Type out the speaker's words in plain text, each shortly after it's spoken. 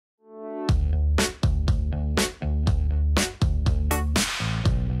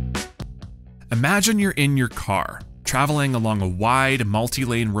Imagine you're in your car, traveling along a wide,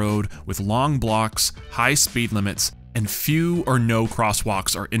 multi-lane road with long blocks, high speed limits, and few or no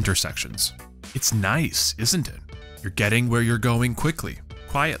crosswalks or intersections. It's nice, isn't it? You're getting where you're going quickly,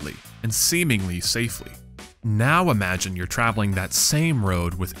 quietly, and seemingly safely. Now imagine you're traveling that same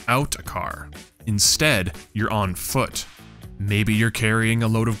road without a car. Instead, you're on foot. Maybe you're carrying a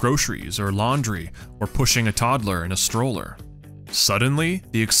load of groceries or laundry, or pushing a toddler in a stroller. Suddenly,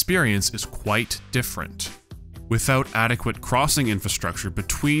 the experience is quite different. Without adequate crossing infrastructure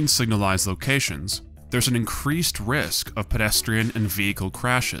between signalized locations, there's an increased risk of pedestrian and vehicle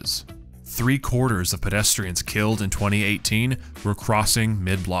crashes. 3/4 of pedestrians killed in 2018 were crossing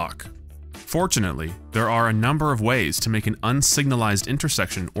mid-block. Fortunately, there are a number of ways to make an unsignalized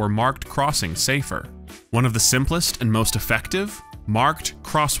intersection or marked crossing safer. One of the simplest and most effective? Marked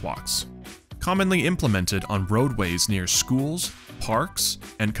crosswalks. Commonly implemented on roadways near schools, parks,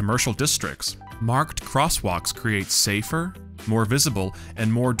 and commercial districts, marked crosswalks create safer, more visible,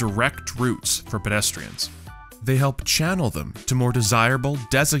 and more direct routes for pedestrians. They help channel them to more desirable,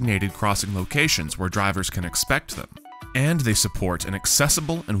 designated crossing locations where drivers can expect them. And they support an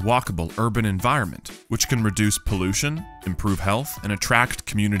accessible and walkable urban environment, which can reduce pollution, improve health, and attract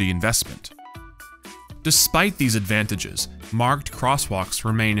community investment. Despite these advantages, marked crosswalks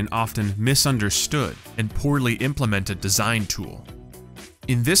remain an often misunderstood and poorly implemented design tool.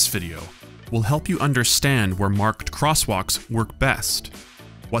 In this video, we'll help you understand where marked crosswalks work best,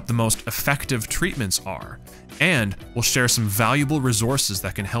 what the most effective treatments are, and we'll share some valuable resources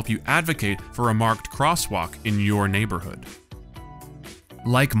that can help you advocate for a marked crosswalk in your neighborhood.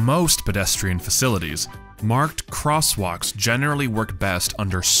 Like most pedestrian facilities, marked crosswalks generally work best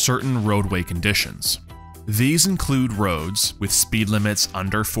under certain roadway conditions. These include roads with speed limits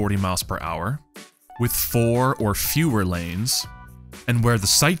under 40 miles per hour, with 4 or fewer lanes, and where the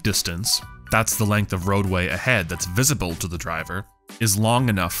sight distance, that's the length of roadway ahead that's visible to the driver, is long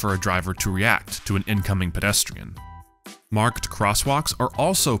enough for a driver to react to an incoming pedestrian. Marked crosswalks are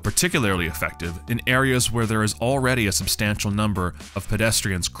also particularly effective in areas where there is already a substantial number of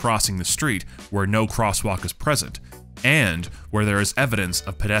pedestrians crossing the street where no crosswalk is present, and where there is evidence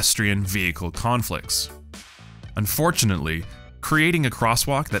of pedestrian-vehicle conflicts. Unfortunately, creating a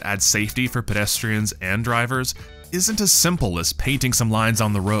crosswalk that adds safety for pedestrians and drivers isn't as simple as painting some lines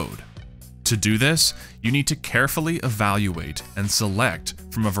on the road. To do this, you need to carefully evaluate and select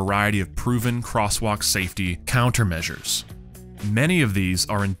from a variety of proven crosswalk safety countermeasures. Many of these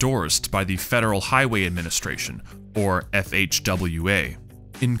are endorsed by the Federal Highway Administration, or FHWA,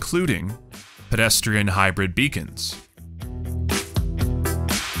 including pedestrian hybrid beacons,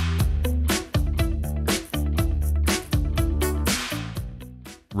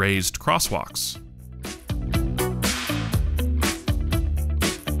 raised crosswalks,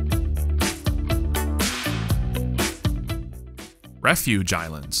 refuge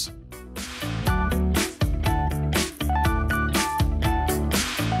islands,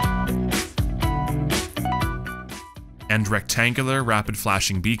 and rectangular rapid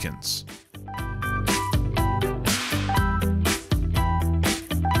flashing beacons.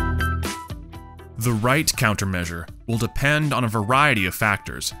 The right countermeasure will depend on a variety of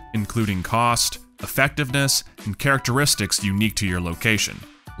factors, including cost, effectiveness, and characteristics unique to your location,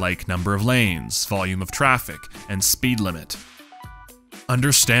 like number of lanes, volume of traffic, and speed limit.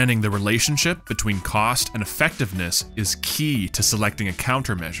 Understanding the relationship between cost and effectiveness is key to selecting a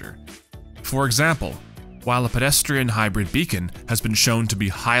countermeasure. For example, while a pedestrian hybrid beacon has been shown to be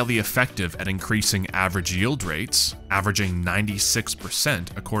highly effective at increasing average yield rates, averaging 96%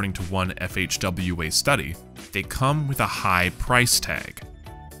 according to one FHWA study, they come with a high price tag.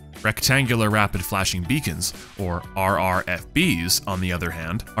 Rectangular rapid flashing beacons, or RRFBs, on the other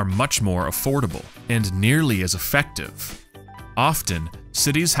hand, are much more affordable and nearly as effective. Often,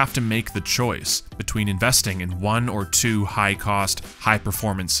 cities have to make the choice between investing in 1 or 2 high-cost,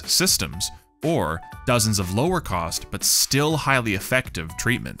 high-performance systems, or dozens of lower-cost but still highly effective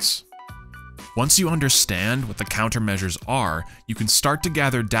treatments. Once you understand what the countermeasures are, you can start to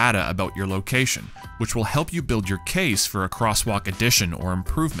gather data about your location, which will help you build your case for a crosswalk addition or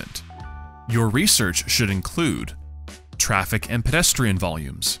improvement. Your research should include traffic and pedestrian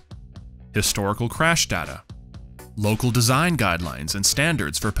volumes, historical crash data, local design guidelines and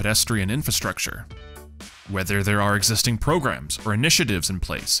standards for pedestrian infrastructure, whether there are existing programs or initiatives in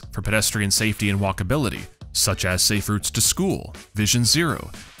place for pedestrian safety and walkability, such as Safe Routes to School, Vision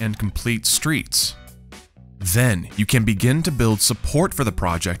Zero, and Complete Streets. Then, you can begin to build support for the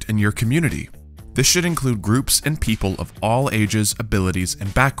project in your community. This should include groups and people of all ages, abilities,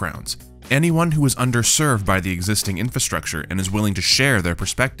 and backgrounds, anyone who is underserved by the existing infrastructure and is willing to share their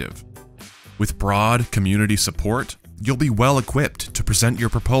perspective. With broad community support, you'll be well equipped to present your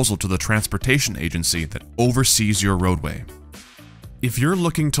proposal to the transportation agency that oversees your roadway. If you're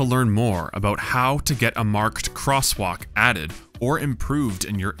looking to learn more about how to get a marked crosswalk added or improved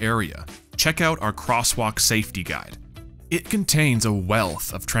in your area, check out our Crosswalk Safety Guide. It contains a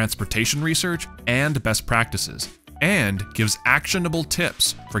wealth of transportation research and best practices, and gives actionable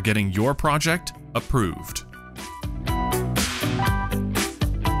tips for getting your project approved.